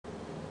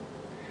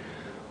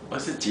我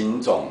是景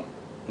种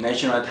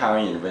National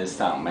Taiwan University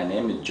Song. My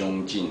name is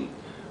Jung Jing.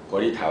 国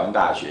立台湾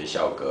大学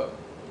校歌。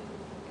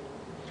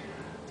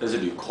这是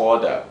吕科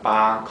的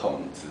八孔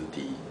直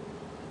笛。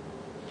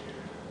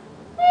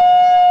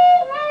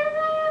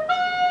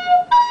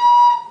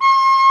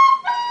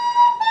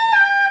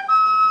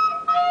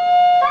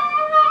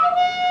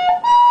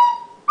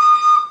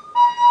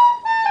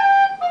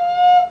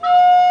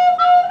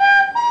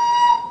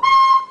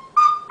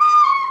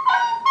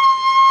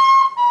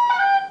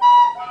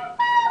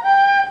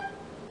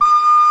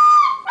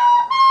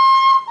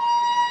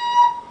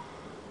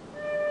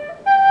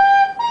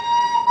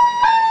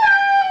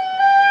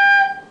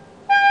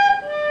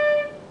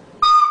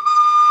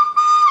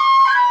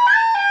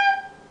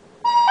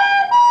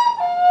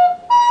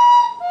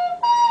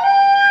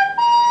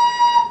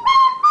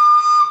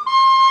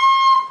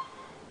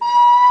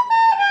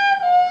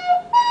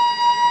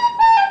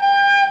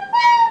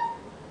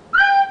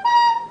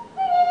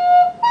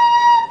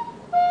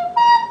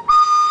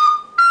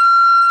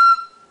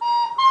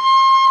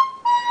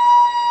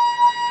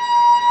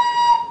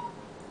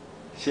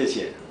谢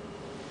谢。